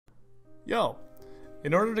Yo!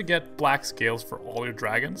 In order to get black scales for all your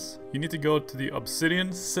dragons, you need to go to the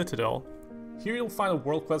Obsidian Citadel. Here you'll find a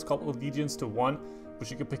world quest called Allegiance to One,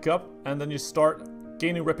 which you can pick up, and then you start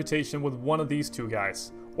gaining reputation with one of these two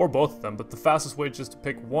guys. Or both of them, but the fastest way is just to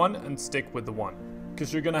pick one and stick with the one.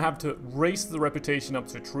 Because you're gonna have to raise the reputation up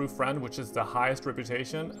to True Friend, which is the highest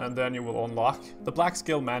reputation, and then you will unlock the Black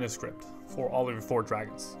Scale Manuscript for all of your 4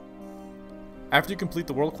 dragons. After you complete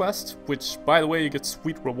the world quest, which by the way you get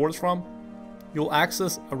sweet rewards from, you'll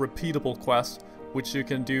access a repeatable quest, which you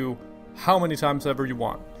can do how many times ever you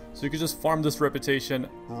want. So you can just farm this reputation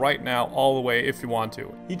right now all the way if you want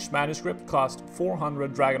to. Each manuscript costs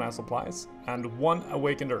 400 Dragonite supplies and 1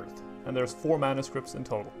 Awakened Earth, and there's 4 manuscripts in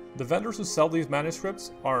total. The vendors who sell these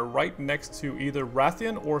manuscripts are right next to either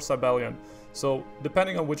Rathian or Sibelian, so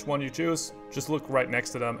depending on which one you choose, just look right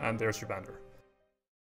next to them and there's your vendor.